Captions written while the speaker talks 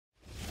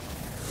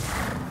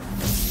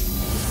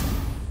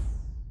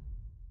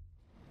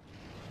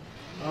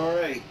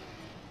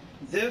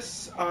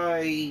this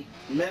I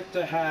meant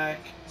to hack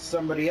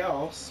somebody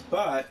else,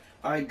 but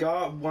I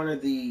got one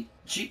of the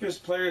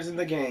cheapest players in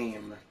the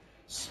game.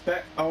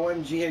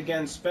 OMG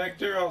against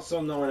Spektr,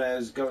 also known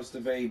as Ghost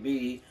of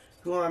AB,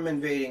 who I'm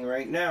invading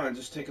right now, and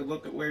just take a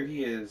look at where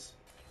he is.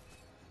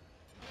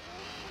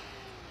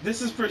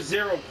 This is for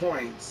 0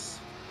 points.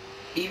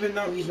 Even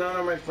though he's not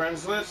on my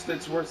friends list,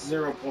 it's worth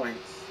 0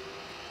 points.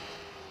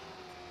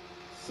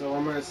 So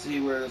I'm gonna see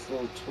where this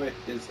little twit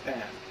is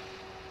at.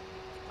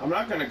 I'm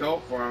not gonna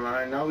go for him.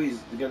 I know he's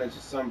gonna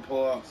just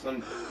pull off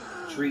some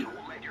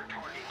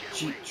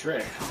cheap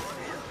trick.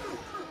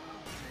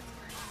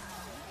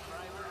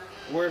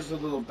 Where's the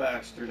little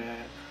bastard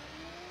at?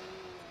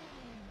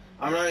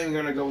 I'm not even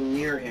gonna go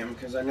near him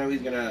because I know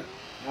he's gonna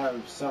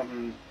have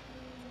something.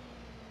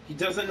 He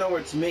doesn't know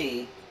it's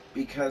me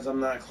because I'm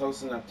not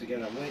close enough to get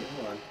him. Wait,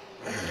 hold on.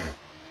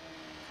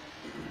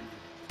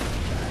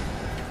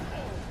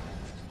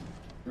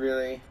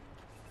 Really?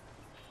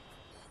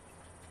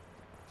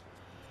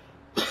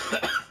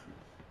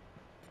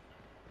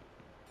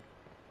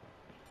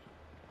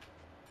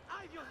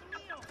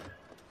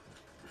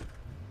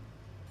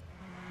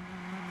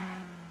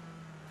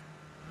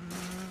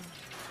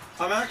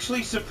 I'm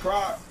actually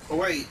surprised. Oh,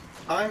 wait,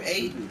 I'm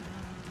Aiden.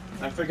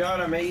 I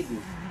forgot I'm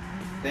Aiden.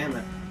 Damn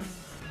it.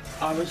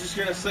 I was just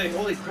gonna say,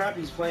 holy crap,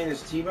 he's playing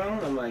as T-Bone?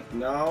 I'm like,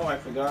 no, I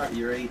forgot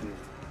you're Aiden.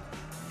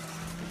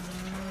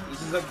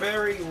 This is a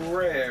very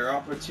rare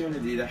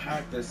opportunity to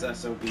hack this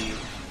SOB.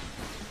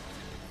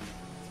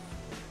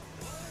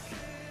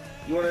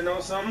 You wanna know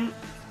something?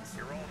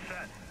 You're all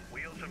set.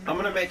 I'm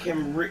gonna make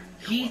him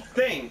he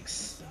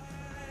thinks...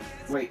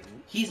 Wait,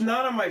 he's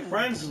not on my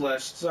friends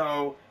list,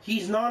 so...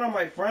 He's not on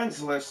my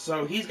friends list,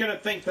 so he's gonna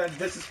think that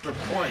this is for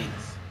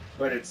points.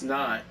 But it's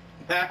not.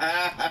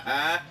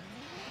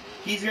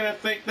 He's gonna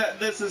think that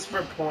this is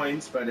for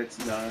points, but it's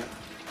not.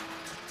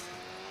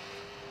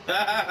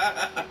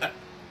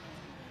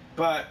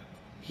 But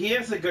he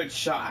is a good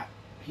shot.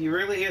 He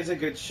really is a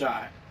good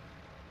shot.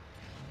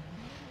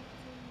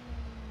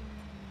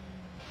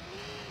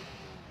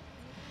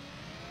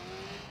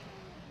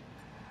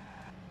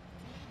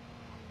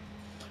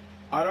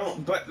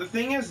 But the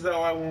thing is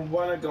though, I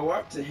want to go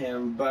up to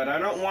him, but I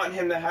don't want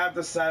him to have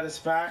the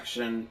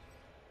satisfaction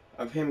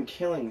of him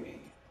killing me.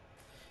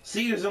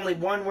 See, there's only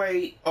one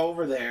way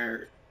over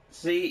there.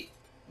 See,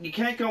 you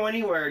can't go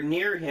anywhere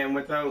near him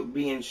without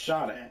being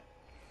shot at.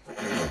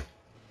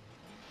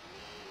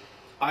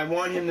 I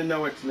want him to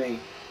know it's me.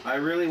 I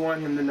really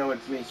want him to know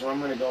it's me, so I'm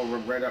going to go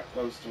right up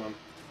close to him.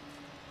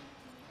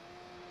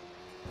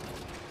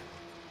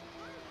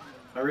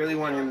 I really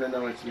want him to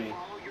know it's me.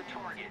 Follow your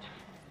target.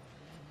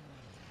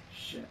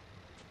 Shit.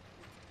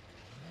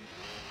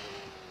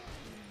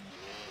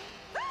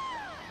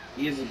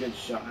 He is a good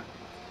shot.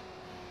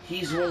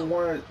 He's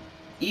one,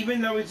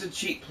 even though he's a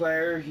cheap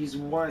player, he's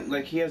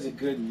he has a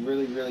good,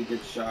 really, really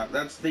good shot.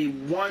 That's the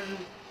one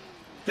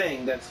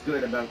thing that's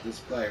good about this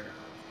player.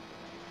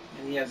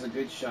 And he has a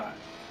good shot.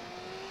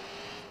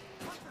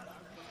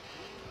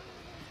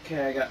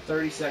 Okay, I got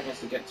 30 seconds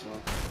to get to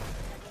him.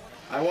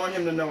 I want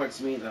him to know it's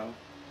me, though.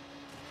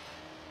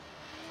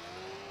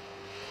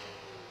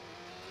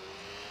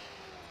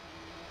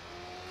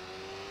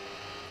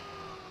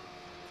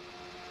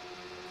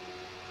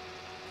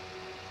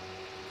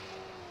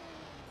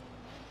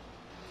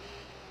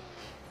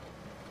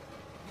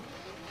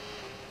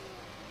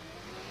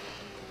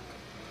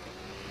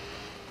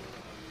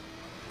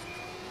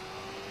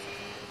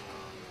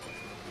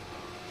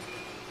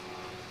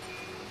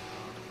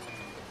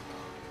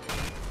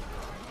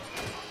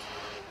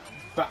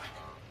 Fuck.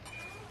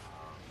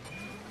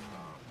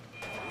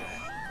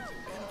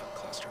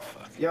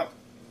 Yep.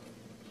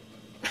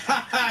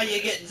 Haha, you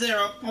get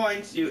 0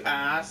 points, you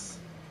ass.